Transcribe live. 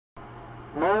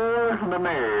more the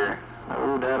merrier.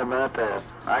 No doubt about that.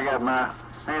 I got my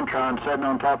Antron sitting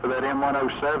on top of that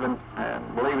M107,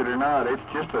 and believe it or not, it's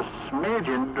just a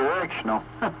smidgen directional.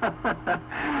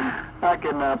 I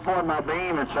can point my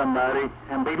beam at somebody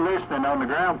and be listening on the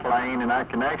ground plane, and I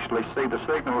can actually see the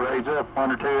signal raise up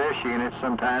 1 or 2 S units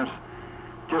sometimes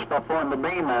just by pointing the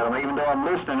beam at them, even though I'm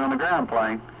listening on the ground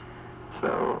plane.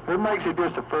 So it makes it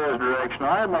just a fuzz directional.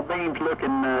 I had my beams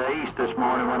looking east this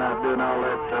morning when I was doing all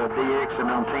that DXing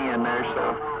on 10 there,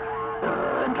 so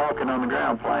and talking on the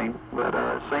ground plane. But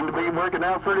it seemed to be working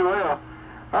out pretty well.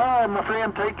 All right, my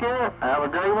friend, take care. Have a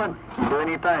great one. Do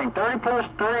anything. 30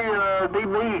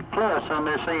 dB plus on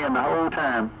this end the whole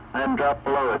time. I hadn't dropped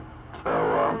below it. So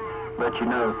let you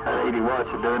know that 80 watts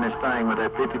is doing this thing with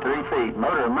that 53 feet.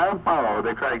 Motor of Mount Paul,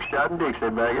 the CrackShot and Dixie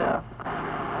back out.